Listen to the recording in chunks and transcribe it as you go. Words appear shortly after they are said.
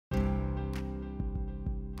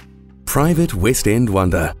private West End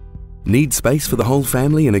wonder. Need space for the whole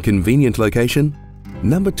family in a convenient location?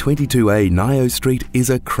 Number 22A Ngaio Street is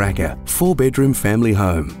a cracker 4-bedroom family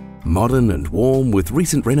home. Modern and warm with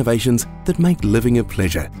recent renovations that make living a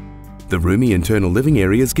pleasure. The roomy internal living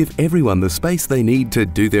areas give everyone the space they need to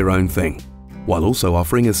do their own thing, while also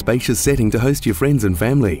offering a spacious setting to host your friends and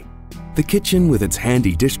family. The kitchen with its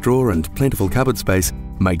handy dish drawer and plentiful cupboard space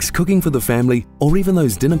makes cooking for the family or even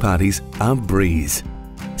those dinner parties a breeze.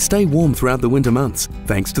 Stay warm throughout the winter months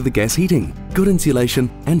thanks to the gas heating, good insulation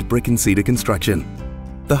and brick and cedar construction.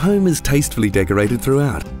 The home is tastefully decorated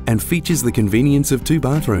throughout and features the convenience of 2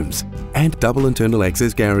 bathrooms and double internal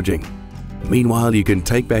access garaging. Meanwhile, you can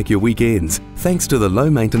take back your weekends thanks to the low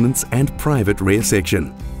maintenance and private rear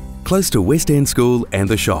section. Close to West End School and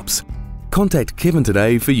the shops. Contact Kevin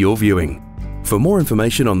today for your viewing. For more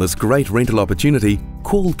information on this great rental opportunity,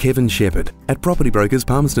 call Kevin Shepherd at Property Brokers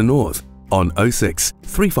Palmerston North on 06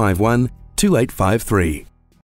 351 2853.